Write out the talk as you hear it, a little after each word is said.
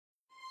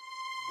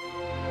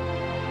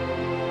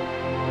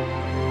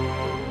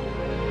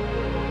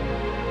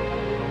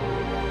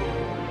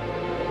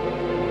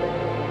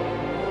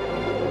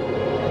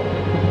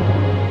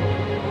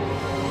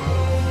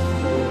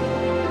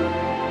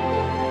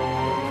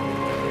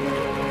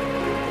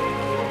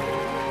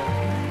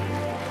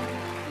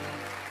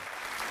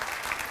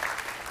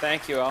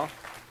Thank you all.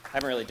 I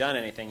haven't really done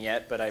anything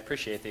yet, but I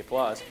appreciate the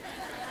applause.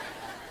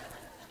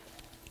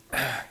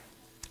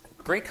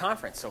 Great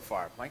conference so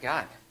far. My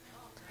God.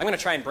 I'm going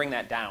to try and bring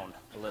that down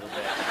a little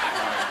bit.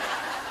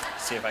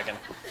 See if I can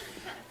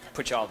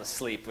put you all to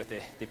sleep with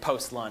the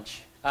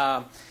post-lunch.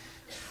 I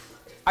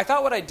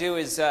thought what I'd do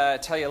is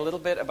tell you a little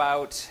bit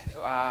about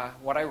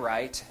what I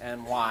write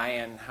and why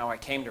and how I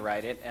came to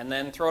write it, and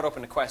then throw it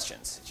open to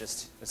questions.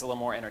 It's a little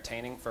more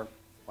entertaining for,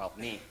 well,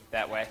 me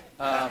that way.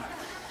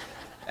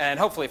 And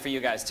hopefully for you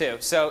guys too.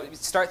 So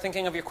start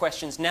thinking of your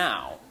questions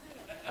now.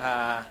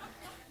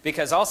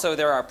 Because also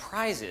there are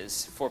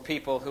prizes for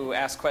people who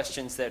ask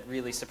questions that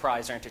really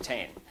surprise or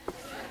entertain.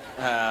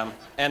 And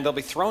they'll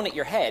be thrown at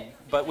your head,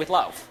 but with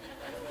love.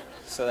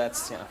 So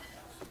that's, you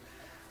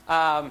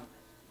know.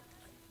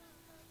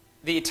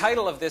 The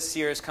title of this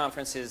year's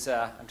conference is,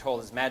 I'm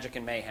told, is Magic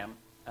and Mayhem.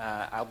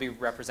 I'll be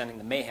representing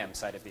the mayhem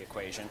side of the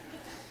equation.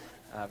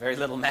 Very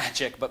little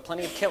magic, but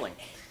plenty of killing.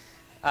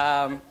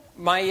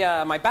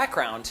 My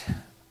background,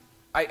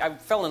 I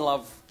fell in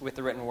love with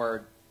the written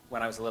word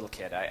when I was a little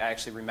kid. I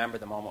actually remember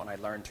the moment when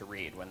I learned to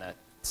read, when the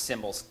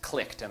symbols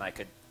clicked and I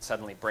could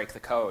suddenly break the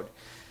code.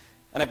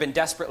 And I've been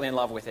desperately in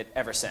love with it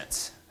ever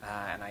since.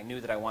 And I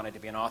knew that I wanted to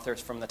be an author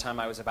from the time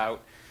I was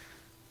about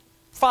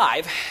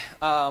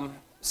 5.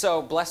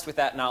 So blessed with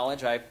that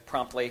knowledge, I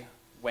promptly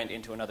went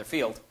into another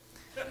field.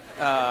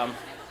 And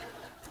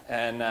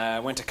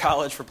went to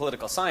college for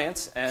political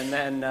science, and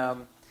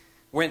then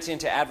went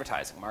into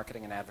advertising,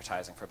 marketing and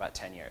advertising for about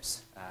 10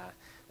 years.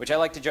 Which I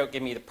like to joke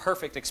gave me the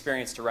perfect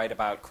experience to write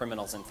about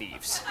criminals and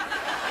thieves.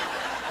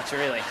 Which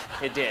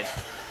it did.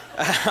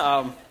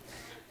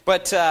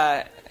 But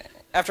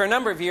after a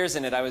number of years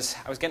in it, I was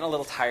getting a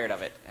little tired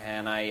of it.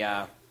 And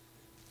I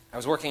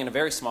was working in a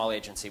very small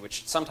agency,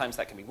 which sometimes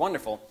that can be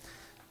wonderful.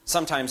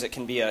 Sometimes it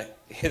can be a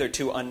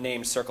hitherto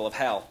unnamed circle of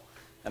hell.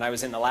 And I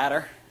was in the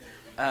latter.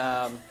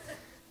 And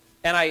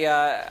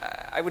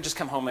I would just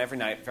come home every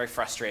night very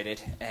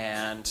frustrated,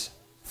 and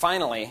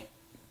finally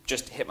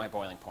just hit my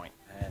boiling point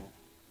and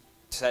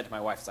said to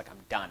my wife, it's like, I'm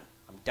done.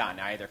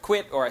 I either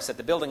quit or I set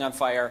the building on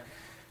fire,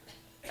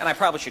 and I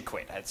probably should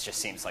quit. It just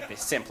seems like the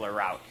simpler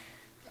route.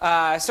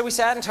 So we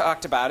sat and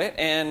talked about it,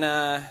 and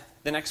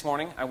the next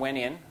morning I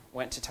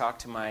went to talk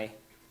to my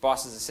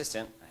boss's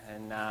assistant,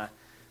 and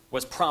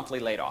was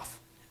promptly laid off.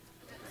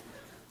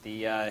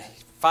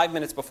 5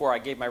 minutes before I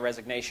gave my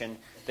resignation,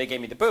 they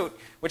gave me the boot,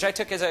 which I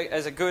took as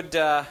a good,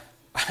 an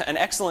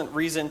excellent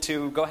reason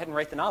to go ahead and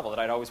write the novel that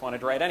I'd always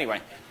wanted to write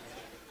anyway.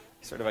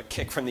 Sort of a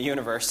kick from the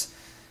universe.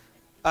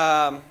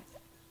 So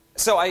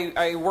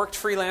I worked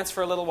freelance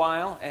for a little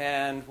while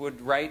and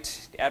would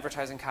write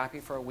advertising copy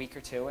for a week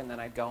or two, and then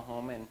I'd go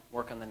home and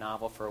work on the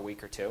novel for a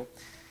week or two.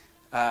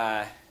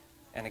 And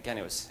again,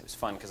 it was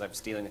fun because I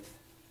was dealing with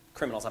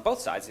criminals on both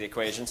sides of the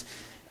equations.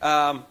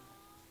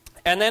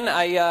 And then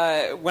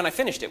when I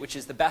finished it, which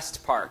is the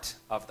best part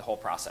of the whole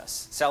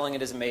process. Selling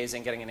it is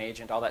amazing, getting an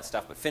agent, all that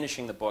stuff, but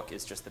finishing the book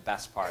is just the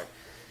best part.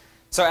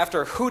 So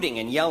after hooting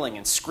and yelling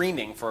and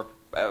screaming for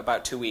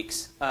about 2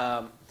 weeks,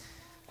 I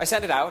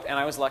sent it out, and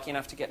I was lucky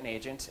enough to get an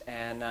agent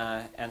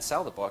and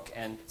sell the book.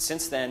 And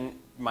since then,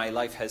 my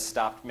life has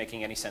stopped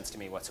making any sense to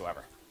me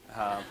whatsoever.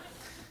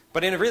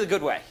 But in a really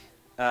good way.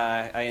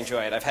 I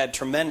enjoy it. I've had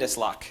tremendous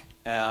luck.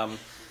 I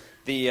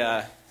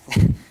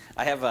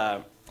have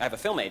a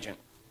film agent.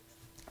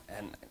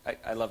 And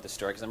I love this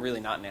story because I'm really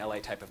not an LA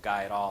type of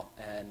guy at all.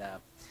 And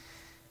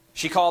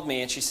she called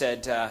me and she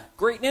said,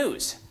 great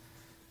news.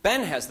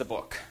 Ben has the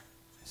book.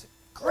 I said,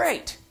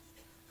 great.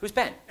 Who's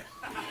Ben?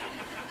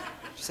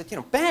 She said,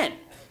 Ben. I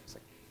was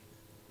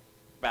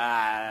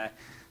like,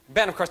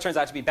 Ben, of course, turns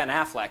out to be Ben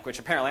Affleck, which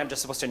apparently I'm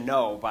just supposed to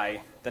know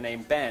by the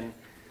name Ben.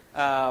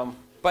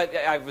 But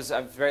I was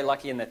very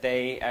lucky in that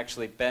Ben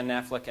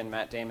Affleck and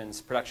Matt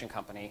Damon's production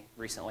company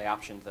recently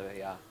optioned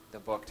the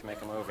book to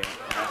make a movie.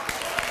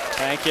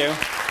 Thank you.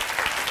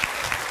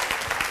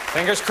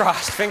 Fingers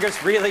crossed.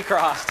 Fingers really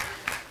crossed.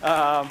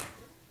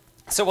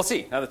 So we'll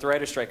see. Now that the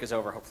writer's strike is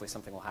over, hopefully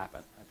something will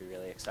happen. That'd be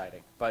really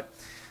exciting. But,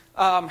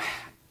 I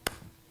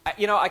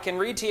can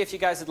read to you if you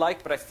guys would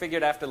like, but I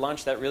figured after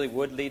lunch that really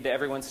would lead to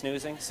everyone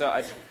snoozing. So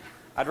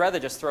I'd rather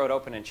just throw it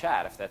open and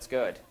chat if that's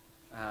good.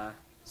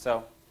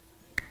 So,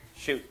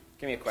 shoot.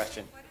 Give me a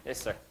question. Yes,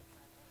 sir.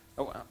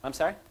 Oh, I'm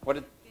sorry? What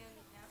did...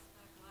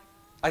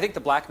 I think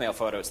the blackmail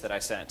photos that I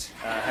sent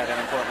had an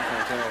important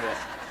thing to do with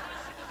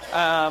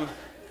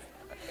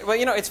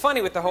it. Well, it's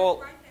funny with the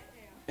whole...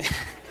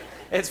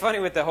 It's funny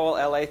with the whole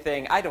LA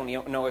thing. I don't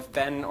even know if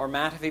Ben or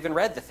Matt have even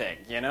read the thing,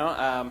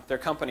 Their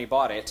company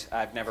bought it.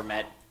 I've never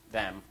met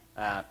them.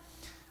 I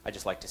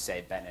just like to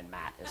say Ben and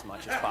Matt as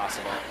much as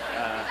possible.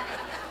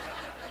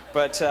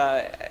 But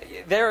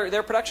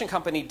their production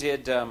company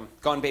did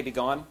Gone Baby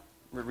Gone,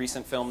 a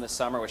recent film this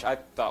summer, which I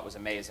thought was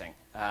amazing.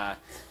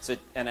 It's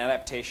an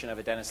adaptation of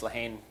a Dennis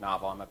Lehane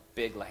novel. I'm a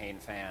big Lehane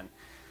fan.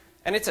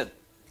 And it's a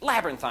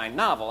labyrinthine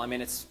novel. I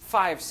mean, it's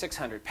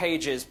 500-600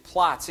 pages,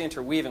 plots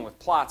interweaving with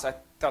plots. I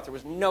thought there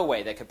was no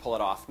way they could pull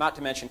it off. Not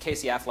to mention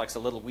Casey Affleck's a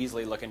little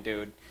Weasley-looking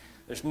dude.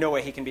 There's no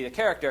way he can be the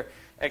character,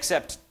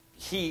 except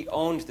he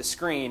owned the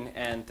screen,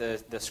 and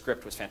the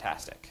script was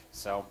fantastic.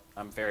 So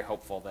I'm very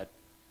hopeful that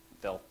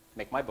they'll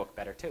make my book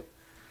better, too.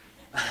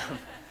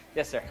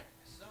 Yes, sir?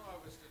 Some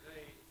of us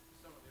today,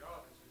 some of the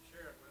authors have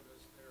shared with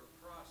us their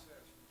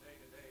process from day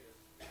to day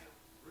of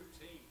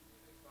routine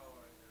that they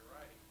follow in their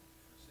writing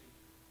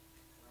procedure.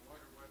 And I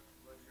wonder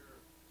what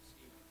your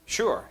scheme is.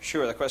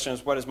 Sure. The question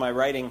is, what is my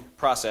writing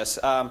process?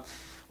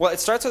 Well, it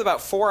starts with about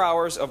 4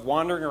 hours of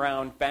wandering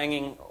around,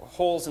 banging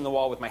holes in the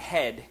wall with my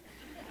head,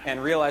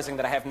 and realizing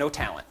that I have no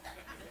talent.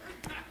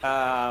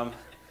 And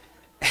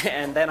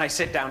then I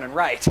sit down and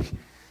write.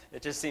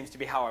 It just seems to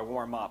be how I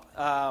warm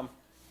up.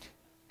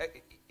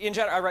 In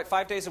general, I write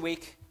 5 days a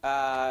week.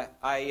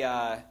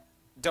 I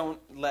don't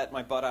let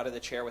my butt out of the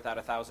chair without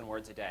 1,000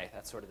 words a day.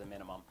 That's sort of the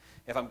minimum.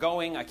 If I'm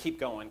going, I keep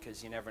going,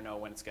 because you never know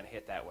when it's going to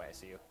hit that way,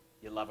 so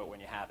you love it when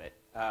you have it.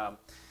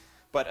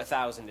 But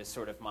 1,000 is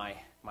sort of my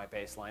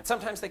baseline.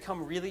 Sometimes they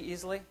come really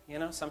easily,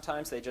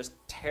 Sometimes they just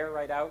tear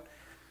right out.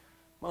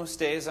 Most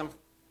days I'm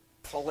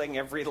pulling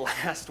every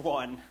last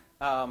one.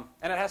 And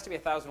it has to be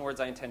 1,000 words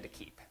I intend to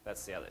keep.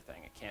 That's the other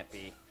thing. It can't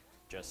be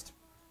just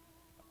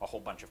a whole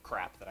bunch of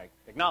crap that I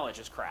acknowledge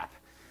is crap.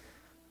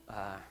 So.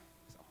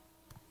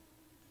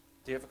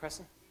 Do you have a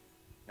question?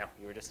 No,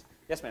 you were just...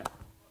 Yes, ma'am.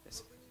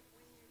 Yes. When you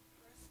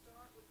first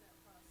start with that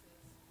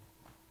process,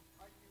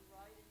 are you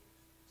writing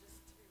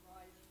just to be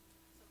writing,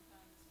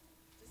 sometimes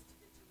just to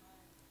get your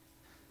mind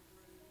into the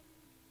groove,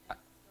 and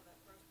so that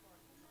first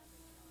part will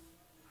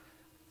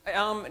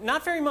be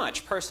not very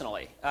much,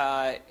 personally.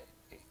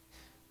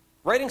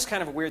 Writing's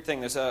kind of a weird thing.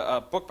 There's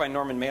a book by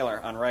Norman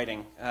Mailer on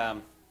writing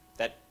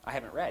that I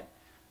haven't read.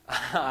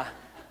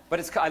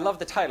 But I love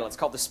the title. It's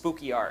called The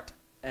Spooky Art.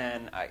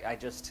 And I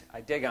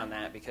dig on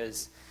that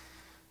because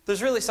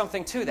there's really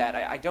something to that.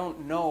 I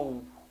don't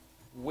know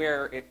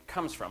where it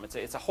comes from.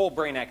 It's a whole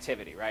brain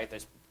activity, right?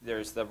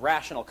 There's the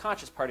rational,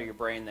 conscious part of your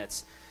brain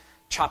that's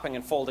chopping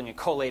and folding and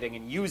collating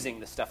and using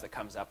the stuff that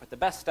comes up. But the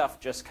best stuff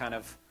just kind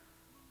of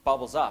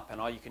bubbles up,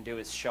 and all you can do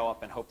is show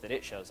up and hope that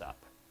it shows up.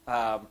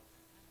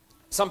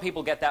 Some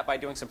people get that by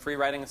doing some free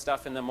writing and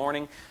stuff in the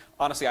morning.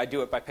 Honestly, I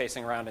do it by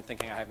pacing around and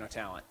thinking I have no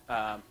talent.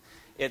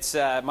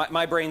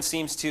 My brain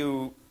seems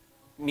to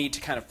need to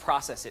kind of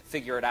process it,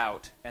 figure it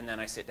out, and then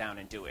I sit down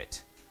and do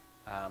it.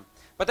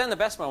 But then the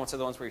best moments are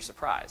the ones where you're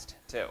surprised,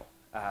 too.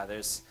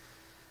 There's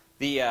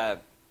the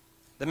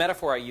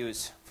metaphor I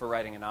use for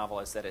writing a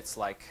novel is that it's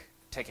like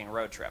taking a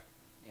road trip.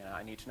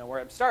 I need to know where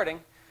I'm starting,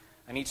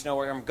 I need to know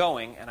where I'm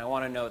going, and I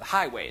want to know the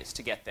highways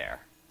to get there.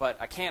 But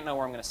I can't know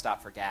where I'm going to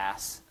stop for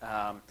gas.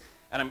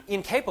 And I'm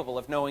incapable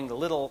of knowing the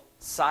little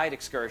side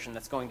excursion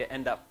that's going to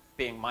end up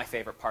being my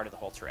favorite part of the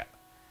whole trip.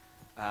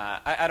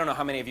 I don't know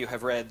how many of you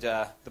have read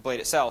The Blade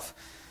itself.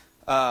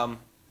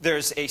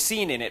 There's a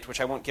scene in it, which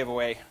I won't give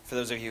away for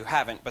those of you who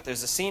haven't, but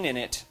there's a scene in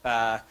it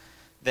that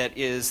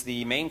is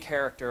the main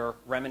character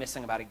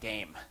reminiscing about a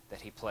game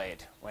that he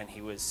played when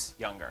he was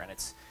younger. And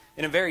it's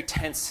in a very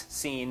tense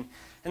scene.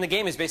 And the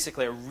game is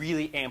basically a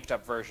really amped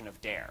up version of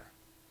Dare.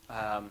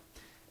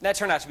 That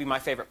turned out to be my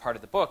favorite part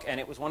of the book, and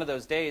it was one of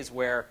those days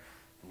where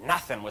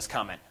nothing was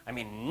coming. I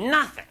mean,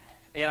 nothing.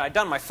 I'd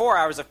done my 4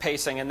 hours of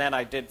pacing, and then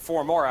I did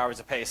 4 more hours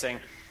of pacing.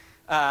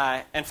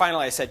 And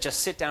finally I said, just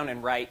sit down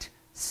and write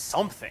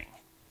something.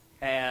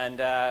 And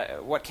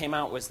what came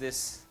out was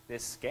this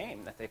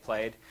game that they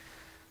played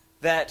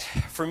that,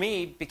 for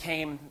me,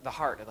 became the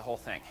heart of the whole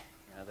thing.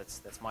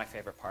 That's my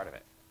favorite part of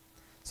it.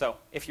 So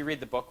if you read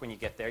the book when you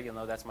get there, you'll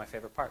know that's my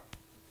favorite part.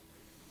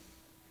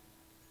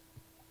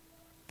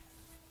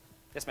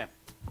 Yes, ma'am.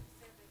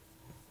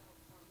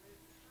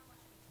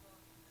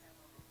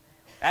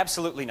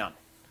 Absolutely none.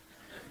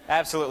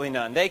 Absolutely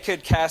none. They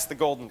could cast the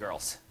Golden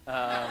Girls,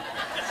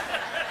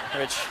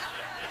 which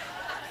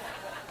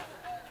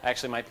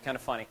actually might be kind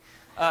of funny.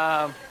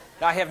 I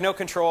have no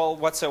control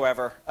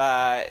whatsoever.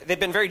 They've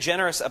been very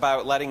generous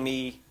about letting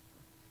me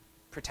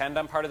pretend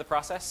I'm part of the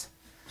process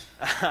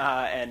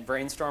and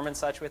brainstorm and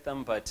such with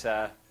them, but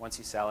once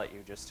you sell it,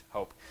 you just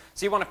hope.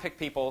 So you want to pick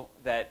people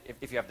that,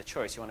 if you have the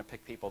choice, you want to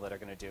pick people that are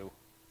going to do,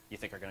 you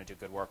think are going to do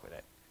good work with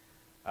it.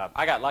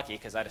 I got lucky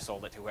because I just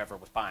sold it to whoever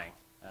was buying.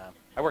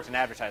 I worked in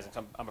advertising,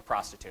 so I'm a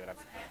prostitute.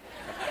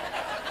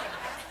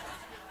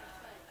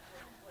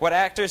 What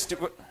actors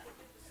do...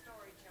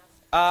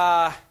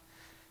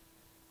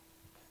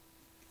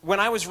 When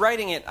I was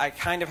writing it, I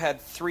kind of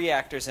had 3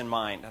 actors in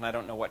mind, and I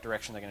don't know what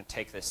direction they're going to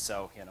take this,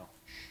 so,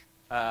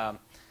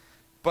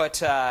 But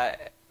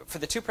for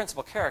the 2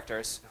 principal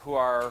characters, who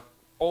are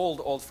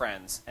old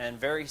friends, and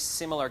very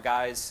similar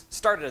guys,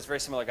 started as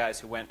very similar guys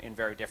who went in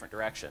very different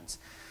directions,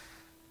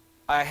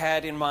 I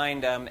had in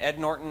mind Ed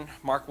Norton,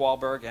 Mark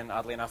Wahlberg, and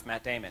oddly enough,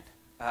 Matt Damon.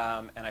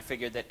 And I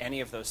figured that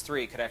any of those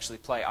 3 could actually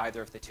play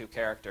either of the 2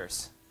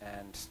 characters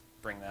and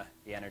bring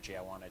the energy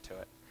I wanted to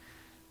it.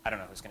 I don't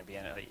know who's going to be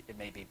in it. It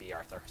may be B.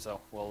 Arthur, so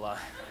we'll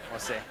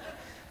see.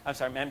 I'm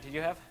sorry, ma'am, did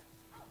you have?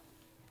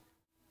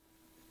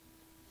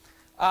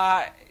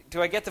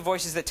 Do I get the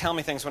voices that tell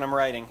me things when I'm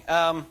writing?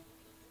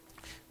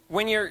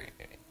 When you're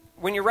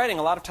writing,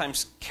 a lot of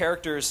times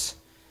characters,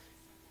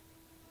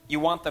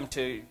 you want them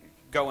to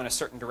go in a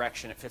certain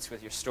direction. It fits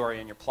with your story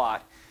and your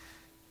plot.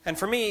 And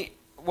for me,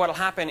 what will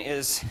happen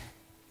is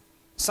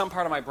some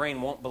part of my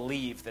brain won't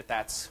believe that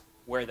that's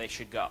where they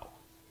should go.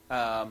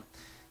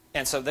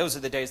 And so those are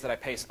the days that I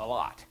pace a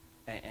lot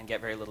and get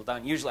very little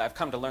done. Usually I've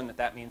come to learn that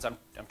that means I'm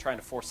trying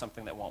to force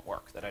something that won't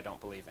work, that I don't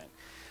believe in.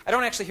 I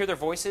don't actually hear their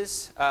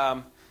voices.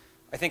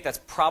 I think that's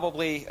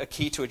probably a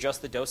key to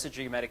adjust the dosage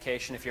of your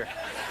medication if you're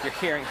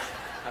hearing.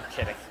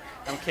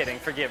 I'm kidding.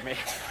 Forgive me.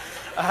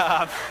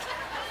 I'm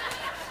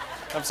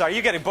sorry.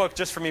 You get a book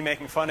just for me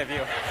making fun of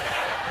you.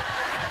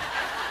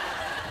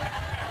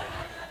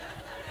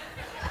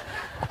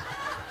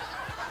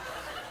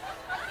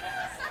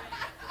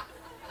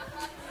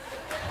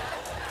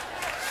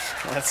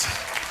 I'm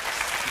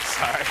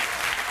sorry.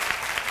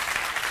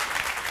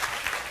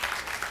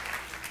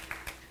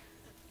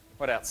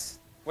 What else?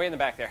 Way in the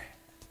back there.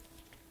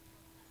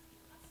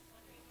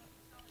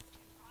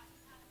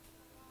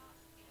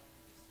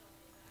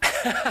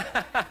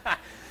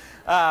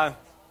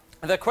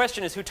 The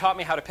question is, who taught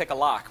me how to pick a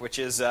lock, which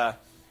is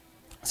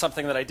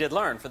something that I did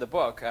learn for the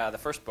book, the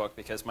first book,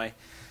 because my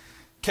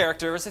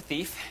character is a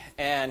thief,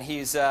 and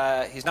he's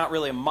not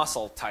really a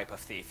muscle type of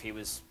thief. He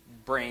was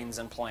brains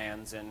and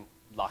plans and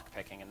lock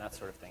picking and that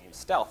sort of thing. He was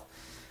stealth.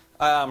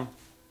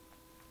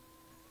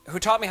 Who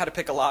taught me how to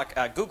pick a lock?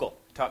 Google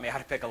taught me how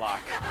to pick a lock.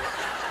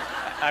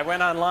 I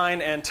went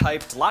online and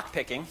typed lock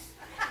picking,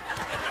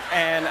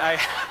 and I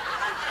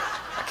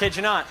kid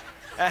you not,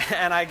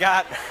 and I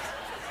got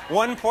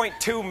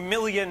 1.2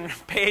 million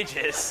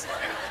pages.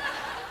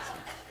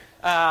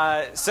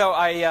 So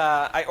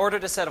I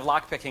ordered a set of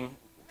lock picking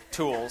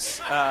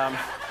tools.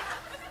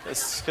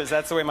 Because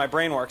that's the way my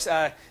brain works.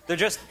 They're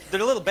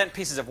little bent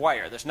pieces of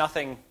wire. There's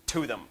nothing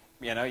to them.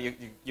 You know,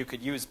 you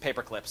could use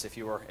paper clips if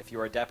you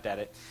were adept at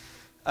it.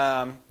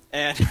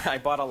 And I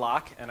bought a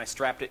lock and I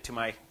strapped it to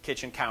my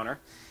kitchen counter.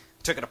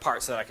 I took it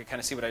apart so that I could kind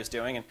of see what I was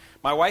doing. And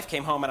my wife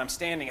came home and I'm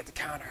standing at the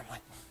counter. I'm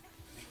like,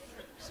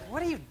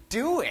 "What are you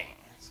doing?"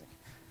 Like,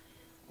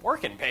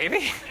 "Working,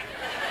 baby.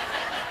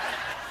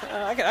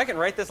 I can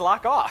write this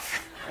lock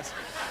off."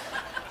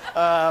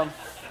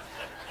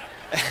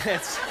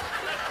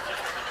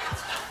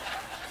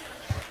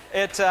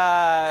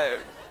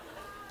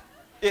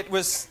 It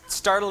was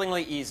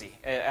startlingly easy.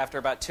 After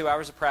about 2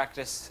 hours of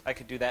practice, I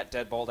could do that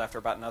deadbolt. After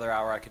about another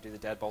hour, I could do the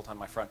deadbolt on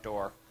my front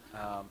door.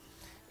 I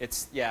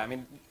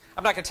mean,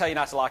 I'm not going to tell you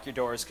not to lock your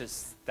doors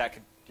because that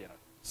could,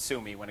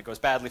 sue me when it goes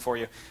badly for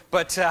you.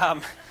 But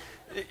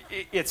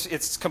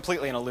it's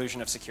completely an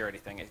illusion of security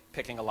thing.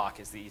 Picking a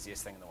lock is the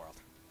easiest thing in the world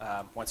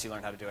once you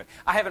learn how to do it.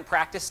 I haven't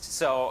practiced,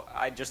 so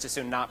I'd just as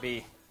soon not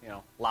be,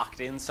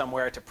 locked in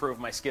somewhere to prove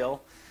my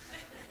skill.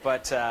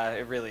 But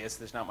it really is.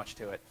 There's not much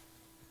to it.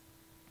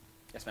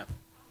 Yes, ma'am. It's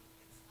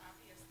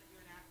obvious that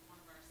you're not one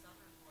of our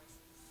southern voices.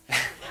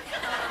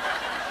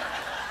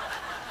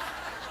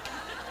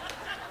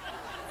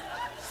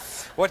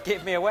 What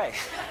gave me away? I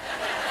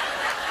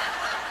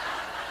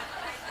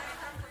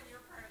come from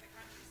your part of the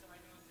country, so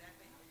I know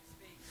exactly how you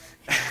speak.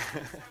 But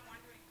so I'm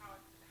wondering how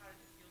did it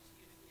feel to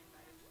you to be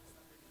invited to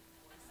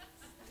a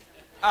southern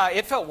voices?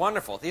 It felt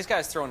wonderful. These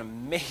guys throw an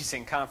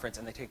amazing conference,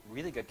 and they take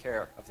really good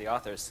care of the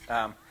authors.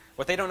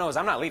 What they don't know is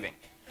I'm not leaving.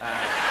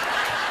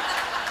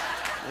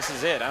 This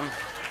is it. I'm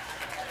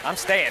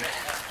staying.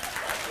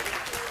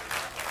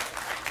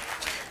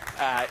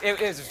 It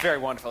is very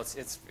wonderful.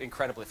 It's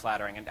incredibly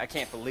flattering, and I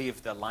can't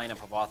believe the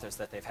lineup of authors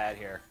that they've had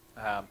here.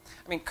 I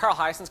mean, Carl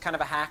Hyacint's kind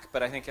of a hack,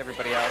 but I think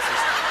everybody else is.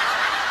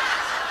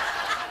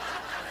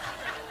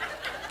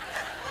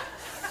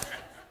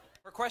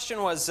 Her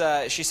question was,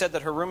 she said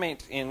that her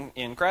roommate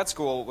in grad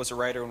school was a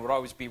writer and would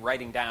always be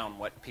writing down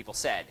what people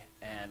said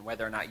and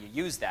whether or not you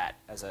use that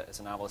as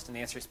a novelist, and the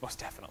answer is most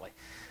definitely.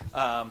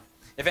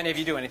 If any of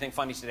you do anything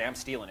funny today, I'm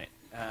stealing it.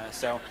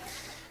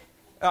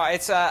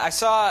 I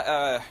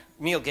saw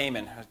Neil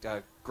Gaiman,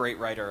 a great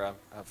writer of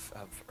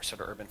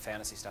sort of urban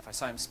fantasy stuff. I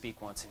saw him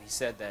speak once, and he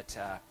said that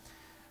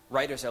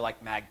writers are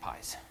like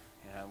magpies.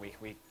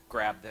 We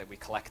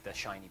collect the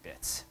shiny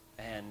bits,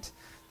 and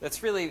it's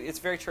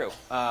very true.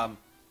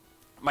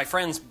 My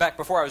friends, back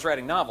before I was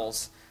writing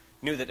novels,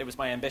 knew that it was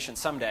my ambition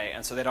someday,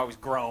 and so they'd always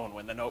groan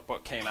when The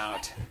Notebook came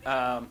out.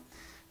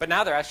 But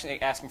now they're actually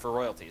asking for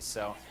royalties,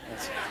 so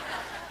it's...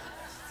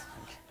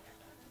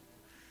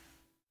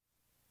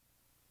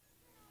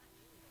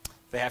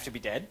 They have to be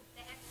dead?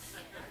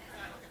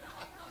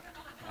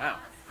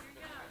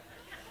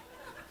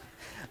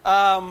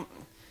 Wow.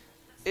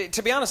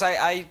 To be honest,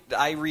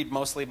 I read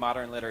mostly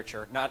modern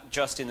literature, not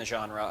just in the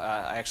genre.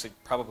 I actually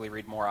probably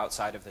read more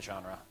outside of the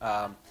genre.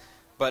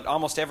 But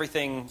almost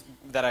everything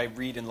that I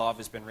read and love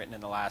has been written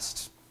in the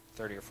last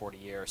 30 or 40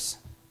 years.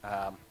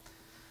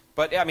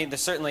 But, I mean,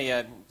 there's certainly,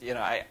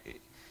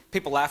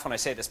 people laugh when I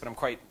say this, but I'm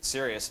quite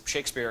serious.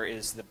 Shakespeare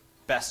is the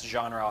best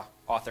genre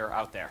author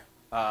out there.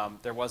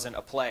 There wasn't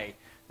a play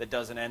that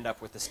doesn't end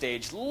up with the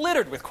stage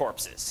littered with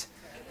corpses.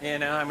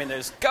 I mean,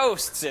 there's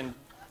ghosts and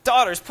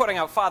daughters putting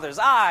out father's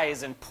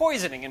eyes and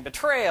poisoning and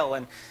betrayal,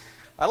 and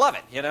I love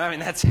it. I mean,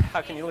 that's,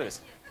 how can you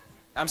lose?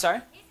 I'm sorry?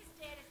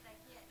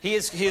 He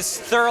is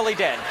thoroughly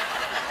dead.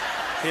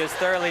 He is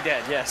thoroughly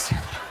dead, yes.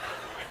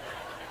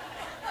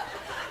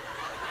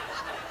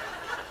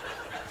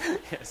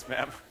 Yes,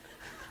 ma'am.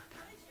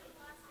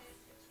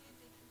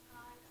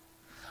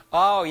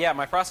 Oh, yeah,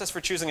 my process for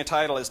choosing a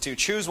title is to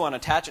choose one,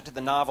 attach it to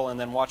the novel, and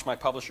then watch my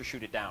publisher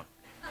shoot it down.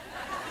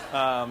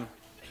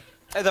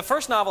 The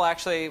first novel,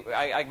 actually,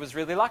 I was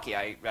really lucky.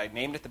 I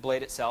named it The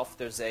Blade Itself.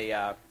 There's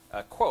a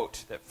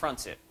quote that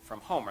fronts it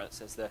from Homer that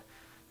says,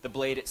 the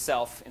blade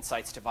itself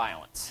incites to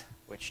violence,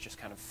 which just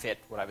kind of fit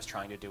what I was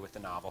trying to do with the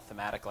novel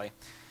thematically.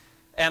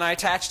 And I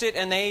attached it,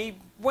 and they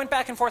went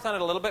back and forth on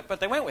it a little bit, but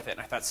they went with it. And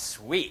I thought,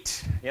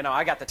 sweet. You know,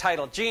 I got the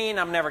title Gene.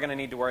 I'm never going to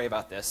need to worry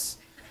about this.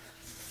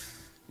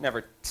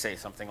 Never say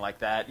something like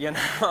that, you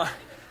know.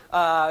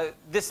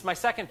 My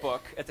second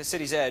book, At the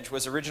City's Edge,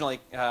 was originally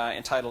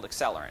entitled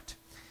Accelerant,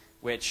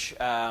 which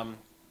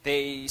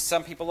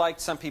some people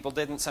liked, some people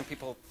didn't. Some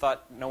people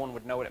thought no one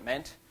would know what it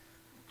meant.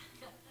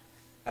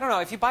 I don't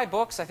know. If you buy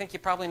books, I think you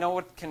probably know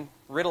what can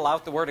riddle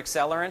out the word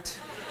accelerant.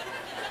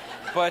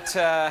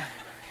 But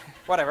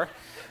whatever.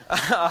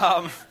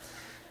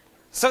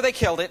 So they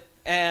killed it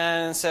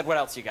and said, what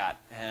else you got?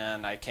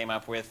 And I came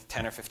up with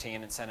 10 or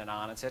 15 and sent it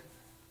on and said,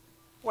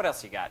 what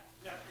else you got?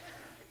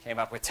 Came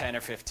up with 10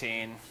 or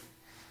 15.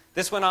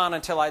 This went on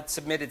until I'd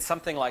submitted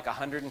something like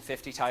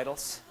 150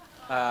 titles.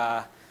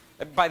 By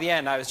the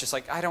end, I was just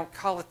like, I don't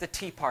call it the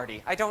Tea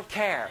Party. I don't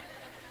care.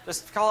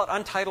 Just call it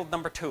Untitled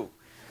Number 2.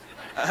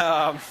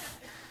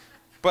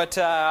 But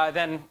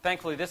then,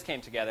 thankfully, this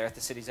came together, At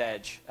the City's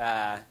Edge.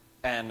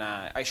 And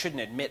I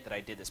shouldn't admit that I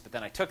did this, but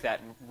then I took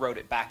that and wrote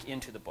it back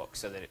into the book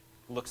so that it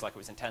looks like it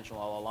was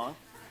intentional all along.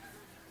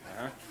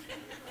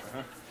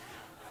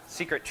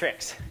 Secret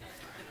tricks.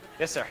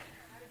 Yes, sir.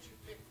 How did you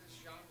pick this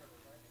genre to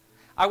write?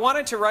 I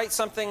wanted to write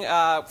something,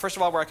 first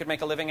of all, where I could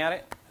make a living at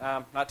it.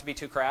 Not to be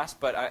too crass,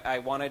 but I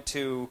wanted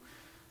to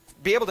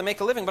be able to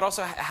make a living, but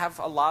also have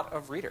a lot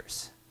of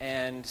readers.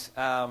 And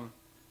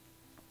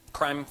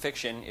crime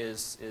fiction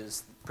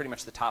is pretty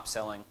much the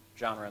top-selling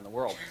genre in the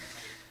world.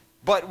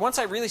 But once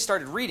I really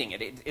started reading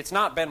it, it's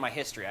not been my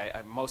history.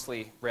 I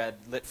mostly read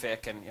lit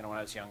fic, and when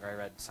I was younger, I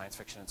read science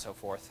fiction and so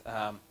forth.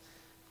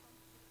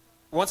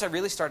 Once I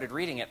really started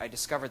reading it, I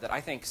discovered that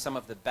I think some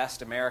of the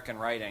best American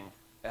writing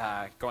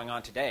going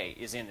on today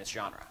is in this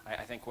genre.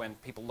 I think when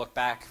people look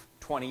back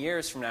 20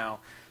 years from now,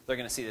 they're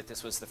going to see that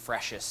this was the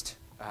freshest,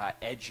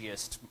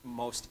 edgiest,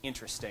 most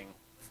interesting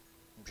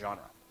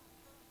genre.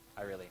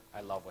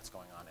 I love what's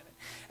going on in it.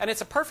 And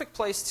it's a perfect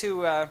place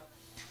to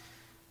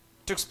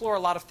explore a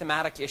lot of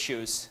thematic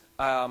issues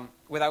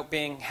without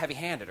being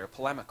heavy-handed or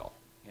polemical.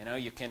 You know,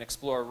 you can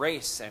explore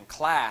race and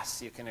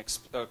class. You can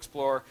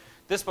explore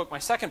this book, my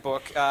second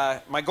book.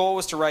 My goal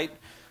was to write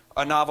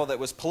a novel that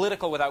was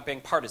political without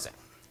being partisan.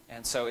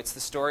 And so it's the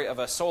story of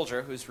a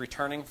soldier who's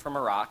returning from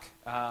Iraq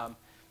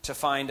to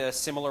find a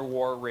similar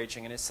war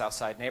raging in his South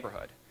Side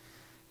neighborhood.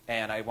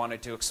 And I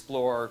wanted to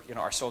explore,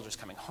 our soldiers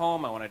coming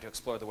home. I wanted to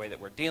explore the way that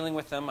we're dealing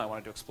with them. I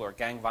wanted to explore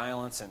gang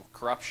violence and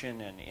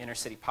corruption and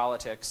inner-city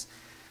politics.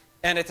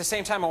 And at the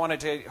same time, I wanted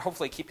to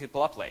hopefully keep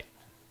people up late.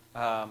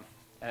 And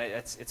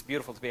it's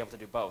beautiful to be able to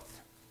do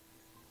both.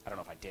 I don't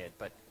know if I did,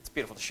 but it's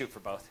beautiful to shoot for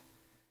both.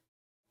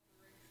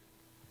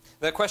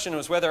 The question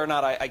was whether or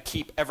not I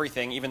keep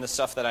everything, even the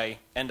stuff that I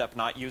end up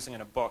not using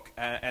in a book.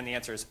 And the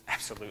answer is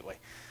absolutely.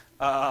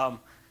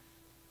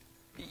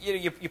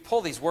 You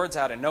pull these words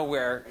out of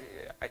nowhere,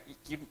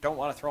 you don't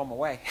want to throw them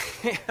away.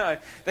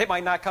 They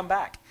might not come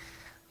back.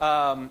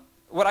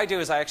 What I do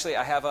is I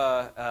have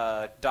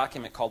a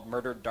document called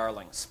Murdered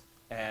Darlings.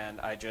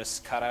 And I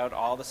just cut out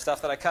all the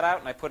stuff that I cut out,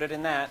 and I put it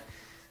in that.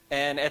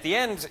 And at the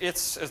end,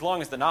 it's as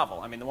long as the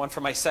novel. I mean, the one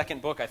for my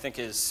second book, I think,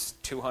 is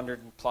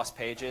 200-plus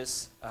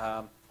pages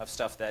of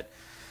stuff that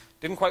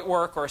didn't quite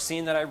work, or a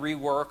scene that I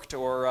reworked,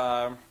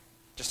 or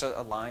just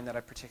a line that I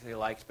particularly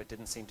liked but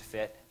didn't seem to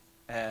fit.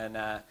 And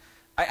I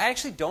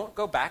actually don't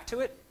go back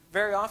to it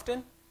very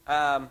often,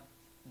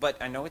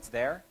 but I know it's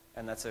there,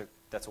 and that's a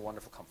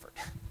wonderful comfort.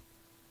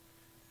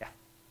 Yeah.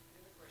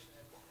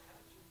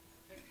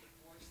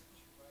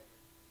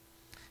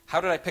 How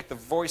did I pick the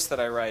voice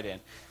that I write in?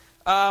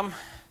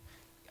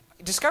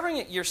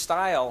 Discovering your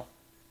style,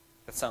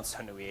 that sounds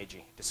so new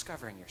agey,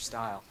 discovering your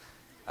style.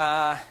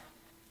 But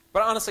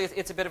honestly,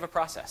 it's a bit of a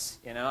process.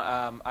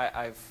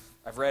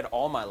 I've read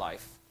all my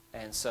life,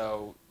 and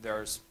so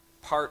there's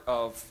part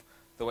of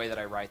the way that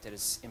I write that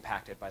is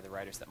impacted by the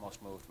writers that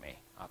most moved me,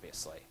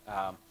 obviously.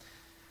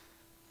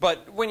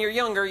 But when you're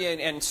younger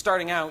and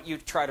starting out, you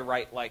try to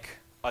write like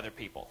other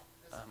people.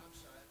 I'm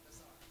sorry, that's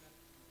not what I meant.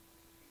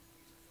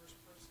 He's the first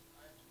person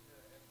I have to do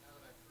it, and now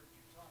that I've heard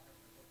you talk, I'm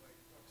going to look like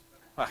your books.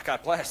 But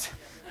God bless.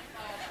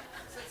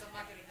 since I'm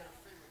not going to get a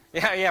free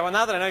one. Yeah, well,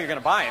 now that I know you're going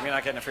to buy them, you're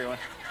not getting a free one.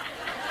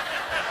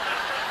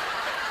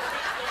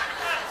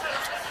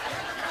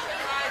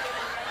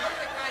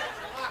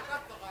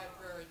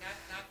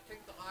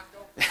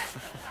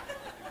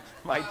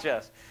 Might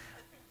just.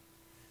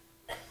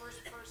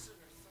 First person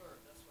or third,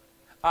 that's what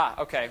I meant.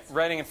 Okay.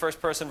 Writing in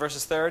first person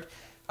versus third.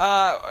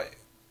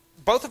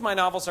 Both of my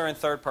novels are in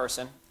third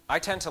person. I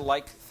tend to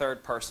like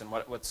third person,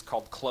 what's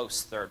called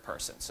close third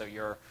person. So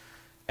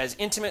as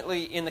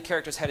intimately in the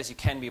character's head as you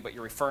can be, but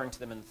you're referring to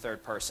them in the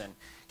third person.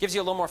 Gives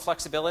you a little more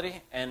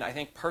flexibility, and I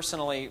think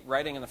personally,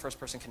 writing in the first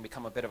person can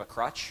become a bit of a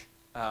crutch.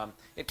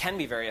 It can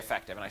be very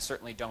effective, and I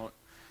certainly don't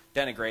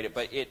denigrate it,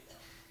 but it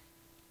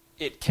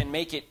can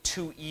make it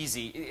too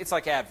easy. It's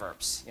like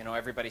adverbs. You know,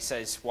 everybody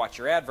says, watch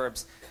your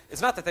adverbs.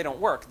 It's not that they don't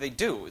work. They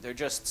do. They're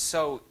just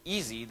so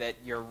easy that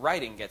your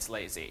writing gets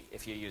lazy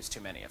if you use too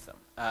many of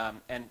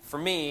them. And for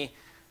me,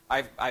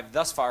 I've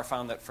thus far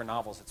found that for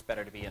novels it's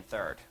better to be in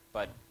third,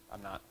 but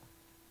I'm not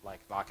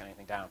like locking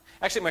anything down.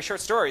 Actually, my short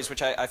stories,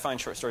 which I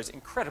find short stories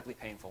incredibly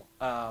painful,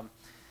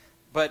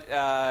 but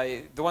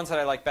the ones that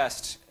I like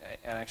best,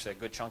 and actually a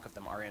good chunk of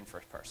them, are in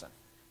first person.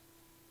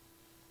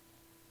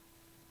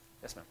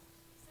 Yes, ma'am.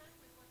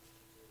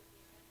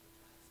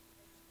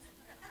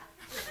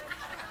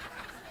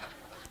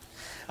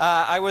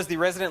 I was the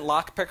resident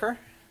lock picker.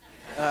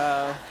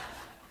 I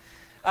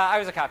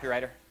was a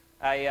copywriter.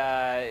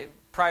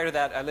 Prior to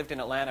that, I lived in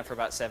Atlanta for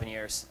about 7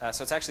 years.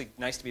 So it's actually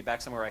nice to be back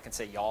somewhere where I can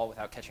say y'all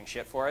without catching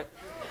shit for it.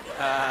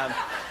 When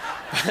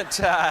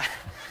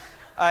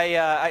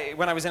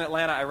I was in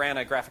Atlanta, I ran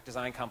a graphic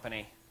design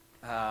company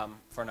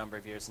for a number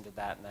of years and did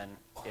that, and then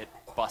it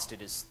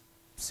busted as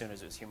soon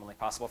as it was humanly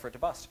possible for it to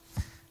bust.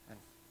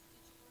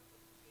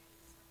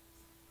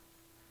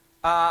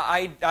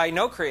 I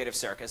know Creative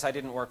Circus. I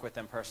didn't work with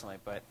them personally,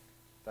 but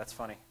that's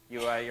funny.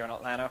 You're in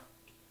Atlanta?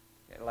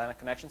 Atlanta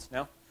connections?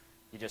 No?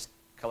 You just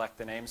collect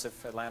the names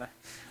of Atlanta?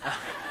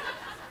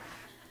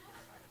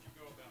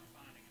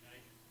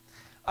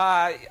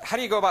 How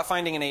do you go about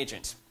finding an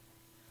agent?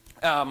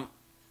 I'll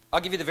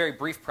give you the very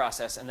brief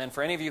process, and then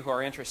for any of you who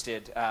are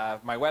interested,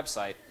 my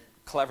website,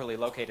 cleverly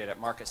located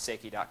at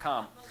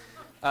marcussakey.com,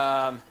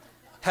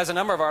 has a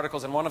number of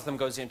articles, and one of them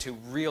goes into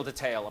real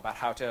detail about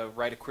how to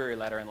write a query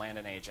letter and land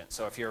an agent.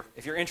 So if you're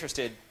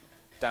interested,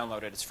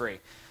 download it. It's free.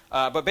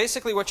 But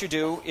basically, what you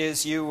do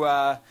is you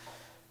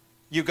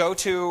go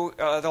to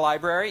the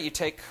library. You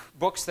take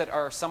books that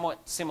are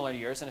somewhat similar to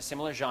yours in a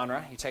similar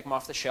genre. You take them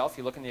off the shelf.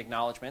 You look in the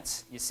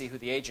acknowledgments. You see who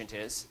the agent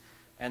is,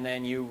 and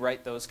then you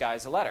write those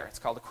guys a letter. It's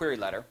called a query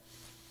letter.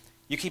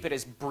 You keep it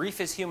as brief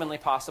as humanly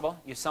possible.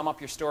 You sum up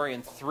your story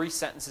in 3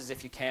 sentences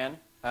if you can.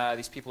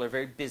 These people are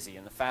very busy,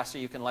 and the faster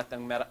you can let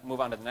them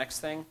move on to the next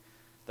thing,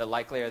 the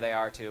likelier they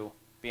are to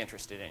be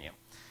interested in you.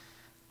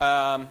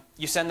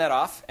 You send that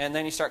off, and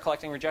then you start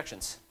collecting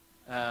rejections.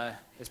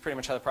 Is pretty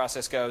much how the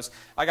process goes.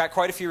 I got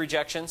quite a few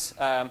rejections.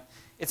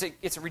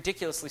 It's a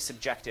ridiculously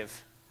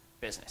subjective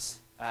business.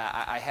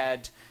 I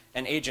had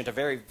an agent, a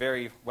very,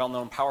 very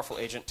well-known, powerful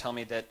agent, tell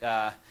me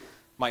that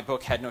my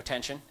book had no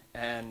tension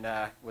and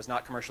was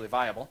not commercially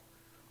viable.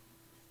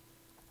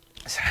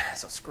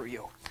 So screw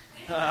you.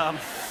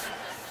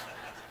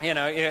 You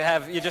know,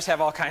 you just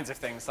have all kinds of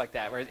things like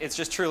that, where it's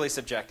just truly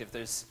subjective.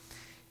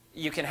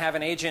 You can have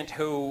an agent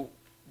who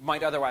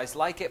might otherwise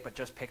like it, but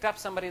just picked up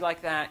somebody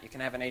like that. You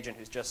can have an agent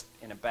who's just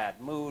in a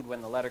bad mood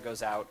when the letter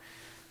goes out.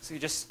 So you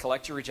just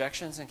collect your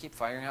rejections and keep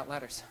firing out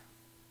letters.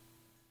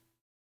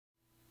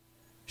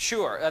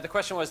 Sure. The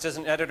question was, does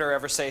an editor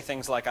ever say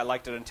things like, I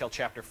liked it until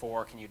chapter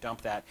 4, can you dump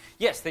that?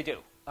 Yes, they do.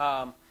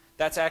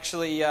 That's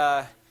actually,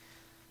 that's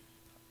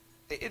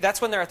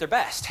when they're at their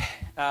best.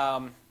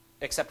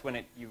 Except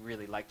when you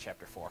really like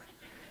chapter 4.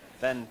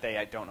 Then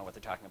I don't know what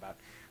they're talking about.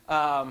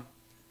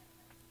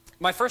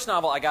 My first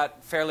novel, I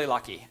got fairly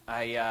lucky.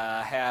 I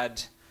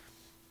had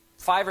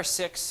 5 or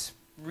 6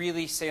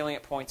 really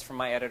salient points from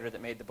my editor that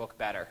made the book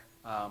better,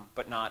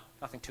 but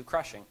nothing too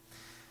crushing.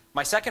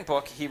 My second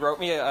book, he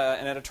wrote me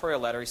an editorial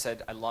letter. He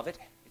said, I love it,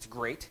 it's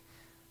great,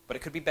 but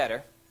it could be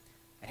better.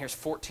 And here's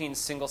 14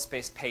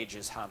 single-spaced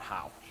pages on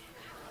how.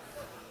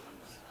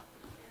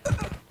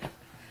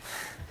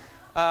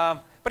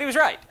 But he was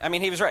right. I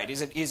mean, he was right.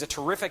 He's a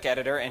terrific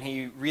editor, and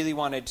he really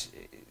wanted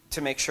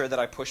to make sure that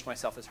I pushed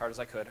myself as hard as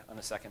I could on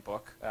the second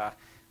book,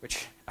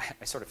 which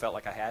I sort of felt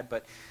like I had.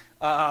 But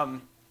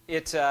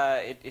it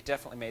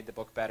definitely made the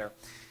book better.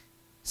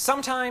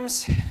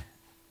 Sometimes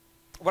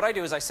what I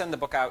do is I send the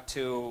book out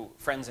to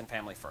friends and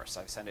family first.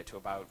 I send it to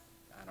about,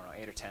 I don't know,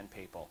 8 or 10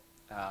 people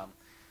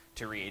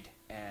to read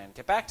and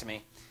get back to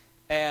me.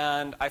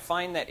 And I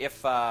find that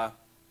if 2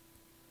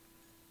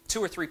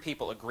 or 3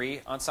 people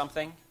agree on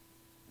something,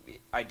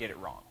 I did it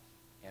wrong,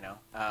 you know.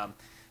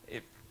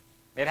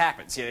 It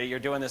happens. You're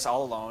doing this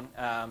all alone.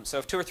 So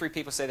if 2 or 3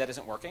 people say that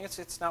isn't working,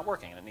 it's not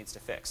working and it needs to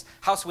fix.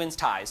 House wins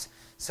ties.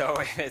 So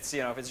if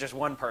it's just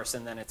one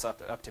person, then it's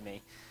up to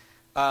me.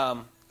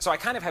 So I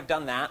kind of have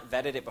done that,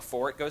 vetted it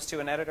before it goes to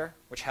an editor,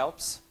 which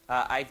helps.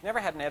 I've never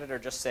had an editor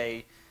just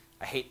say,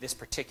 I hate this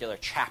particular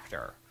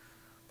chapter,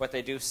 but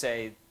they do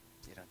say,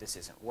 this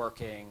isn't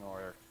working,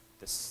 or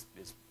this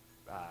is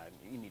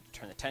you need to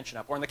turn the tension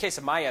up. Or in the case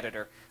of my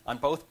editor, on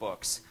both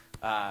books,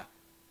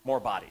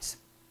 more bodies.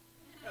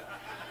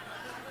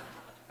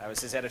 That was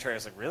his editor. I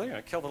was like, really?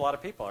 I killed a lot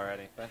of people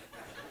already. But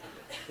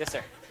yes,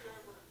 sir.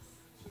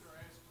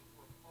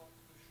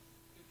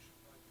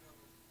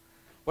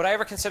 Would I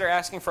ever consider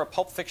asking for a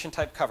Pulp Fiction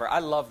type cover? I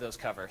love those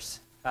covers.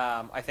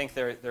 I think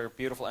they're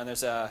beautiful. And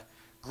there's a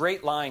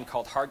great line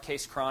called Hard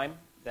Case Crime.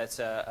 That's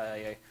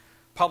a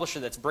publisher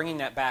that's bringing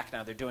that back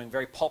now. They're doing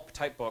very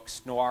pulp-type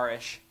books,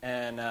 noirish,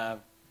 and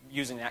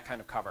using that kind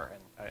of cover,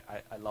 and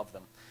I love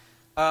them.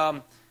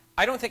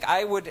 I don't think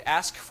I would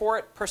ask for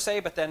it, per se,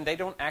 but then they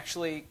don't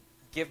actually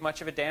give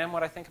much of a damn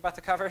what I think about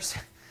the covers.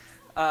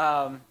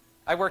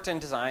 I worked in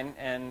design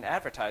and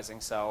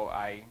advertising, so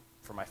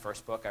for my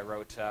first book, I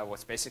wrote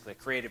what's basically a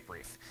creative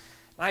brief.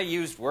 And I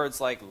used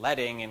words like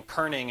leading and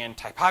kerning and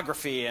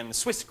typography and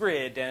Swiss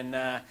grid, and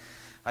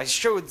I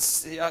showed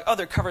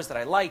other covers that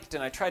I liked,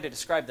 and I tried to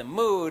describe the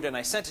mood, and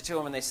I sent it to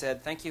them, and they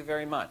said, "Thank you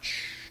very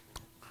much."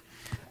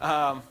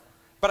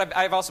 But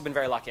I've also been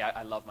very lucky.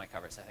 I love my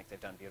covers. I think they've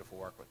done beautiful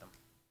work with them.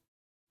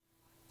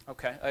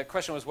 Okay. The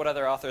question was what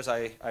other authors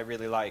I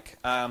really like.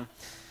 I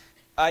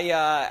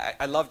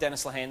love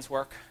Dennis Lehane's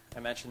work. I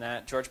mentioned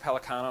that. George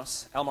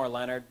Pelecanos. Elmore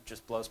Leonard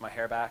just blows my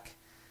hair back.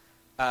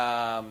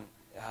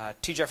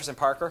 T. Jefferson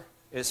Parker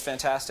is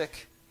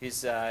fantastic.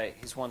 He's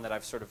one that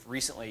I've sort of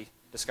recently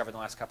discovered in the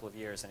last couple of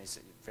years, and he's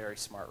a very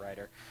smart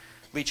writer.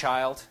 Lee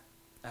Child,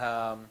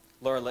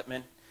 Laura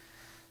Lippman.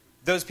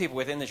 Those people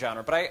within the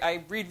genre. But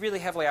I read really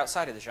heavily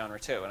outside of the genre,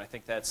 too, and I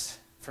think that's,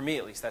 for me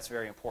at least, that's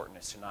very important,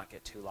 is to not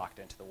get too locked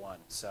into the one.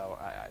 So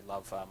I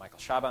love Michael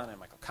Chabon and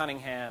Michael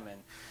Cunningham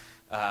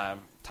and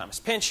Thomas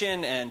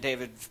Pynchon and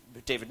David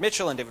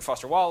Mitchell and David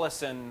Foster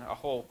Wallace and a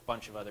whole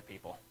bunch of other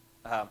people.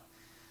 The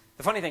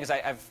funny thing is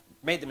I've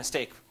made the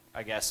mistake,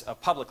 I guess,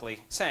 of publicly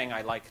saying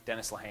I like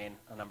Dennis Lehane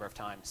a number of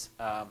times.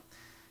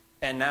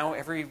 And now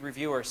every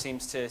reviewer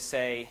seems to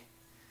say,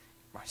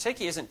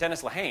 Sakey isn't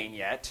Dennis Lehane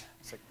yet.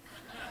 It's like,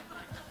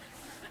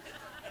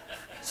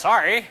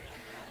 sorry.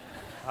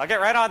 I'll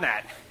get right on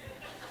that.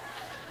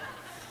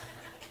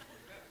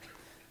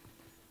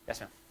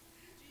 Yes, ma'am.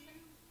 Do you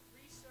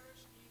research?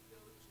 Do you go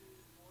to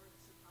boards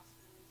and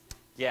hospitals?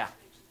 Yeah.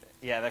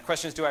 Yeah, the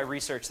question is, do I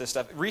research this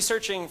stuff?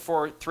 Researching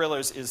for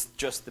thrillers is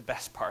just the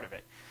best part of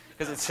it.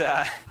 Because it's,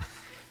 that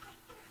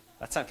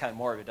sounds kind of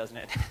morbid, doesn't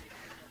it?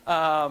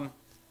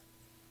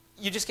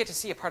 You just get to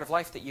see a part of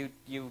life that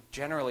you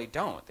generally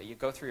don't, that you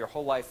go through your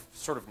whole life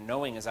sort of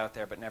knowing is out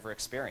there but never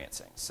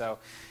experiencing. So,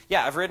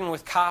 yeah, I've ridden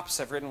with cops,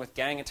 I've ridden with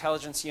gang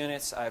intelligence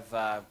units,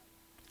 I've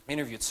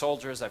interviewed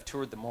soldiers, I've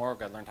toured the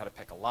morgue, I learned how to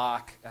pick a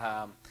lock.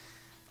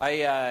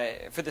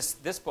 For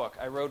this book,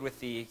 I rode with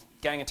the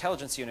gang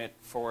intelligence unit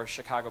for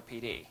Chicago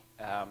PD.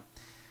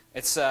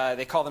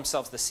 They call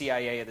themselves the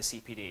CIA of the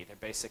CPD.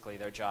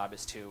 Their job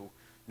is to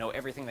know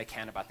everything they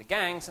can about the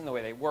gangs and the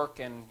way they work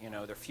and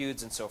their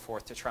feuds and so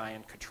forth to try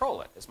and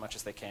control it as much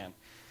as they can.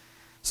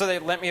 So they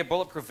lent me a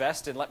bulletproof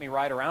vest and let me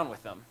ride around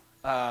with them,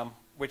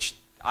 which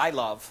I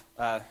love.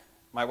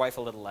 My wife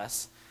a little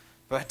less,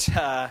 but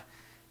I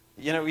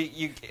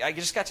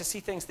just got to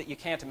see things that you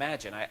can't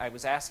imagine. I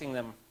was asking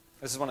them.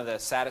 This is one of the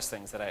saddest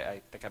things that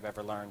I think I've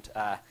ever learned.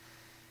 I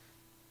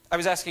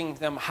was asking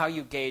them how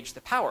you gauge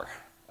the power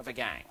of a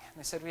gang. And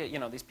they said,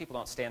 these people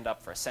don't stand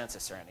up for a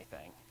census or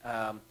anything.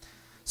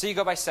 So you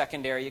go by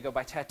secondary, you go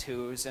by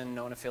tattoos and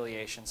known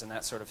affiliations and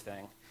that sort of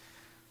thing.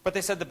 But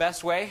they said the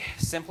best way,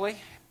 simply,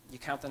 you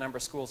count the number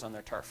of schools on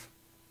their turf.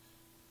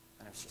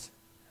 And it was just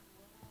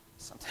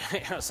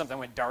something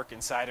went dark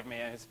inside of me.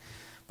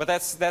 But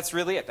that's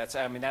really it. That's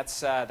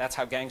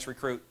how gangs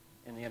recruit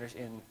in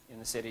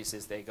the cities.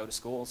 Is they go to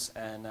schools,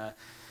 and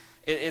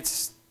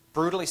it's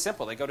brutally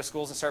simple. They go to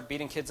schools and start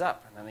beating kids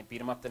up, and then they beat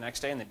them up the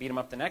next day, and they beat them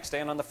up the next day,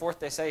 and on the fourth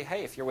they say,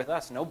 "Hey, if you're with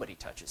us, nobody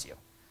touches you."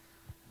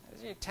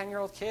 Is he a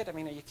 10-year-old kid? I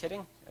mean, are you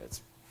kidding?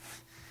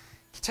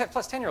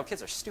 Plus, 10-year-old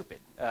kids are stupid.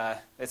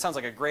 It sounds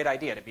like a great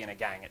idea to be in a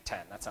gang at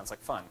 10. That sounds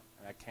like fun.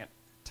 I can't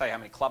tell you how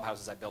many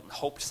clubhouses I built and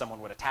hoped someone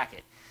would attack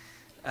it.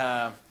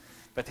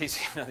 But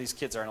these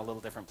kids are in a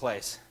little different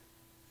place.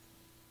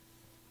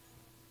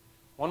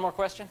 One more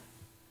question?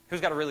 Who's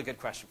got a really good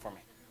question for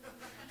me?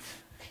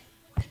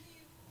 When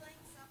you think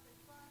something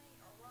funny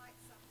or write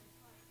something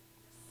funny, you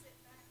just sit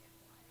back and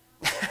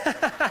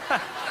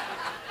laugh.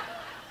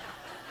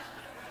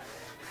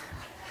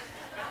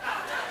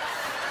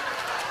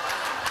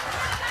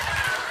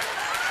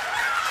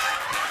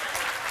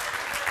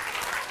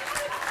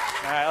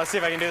 All right, let's see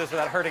if I can do this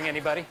without hurting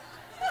anybody.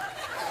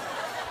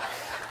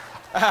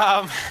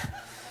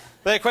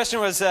 The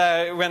question was,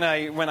 when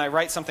I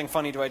write something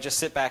funny, do I just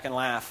sit back and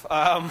laugh?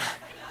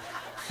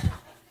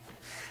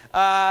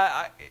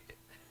 I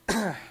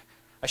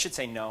should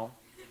say no.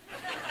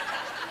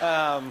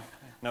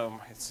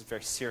 No, it's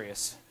very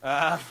serious.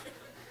 I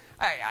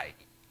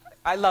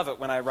love it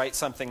when I write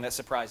something that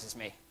surprises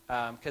me,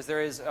 because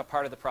there is a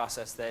part of the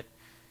process that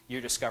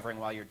you're discovering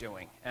while you're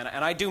doing. And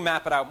I do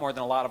map it out more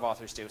than a lot of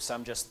authors do.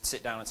 Some just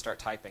sit down and start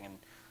typing, and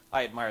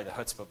I admire the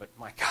chutzpah, but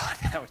my God,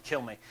 that would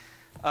kill me.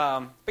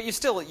 But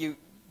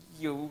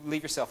you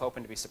leave yourself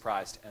open to be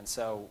surprised. And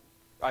so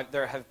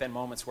there have been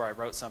moments where I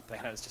wrote something,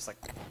 and I was just like,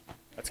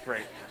 that's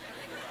great.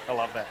 I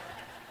love that.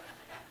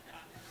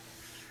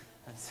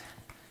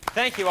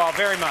 Thank you all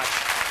very much.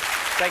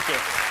 Thank you.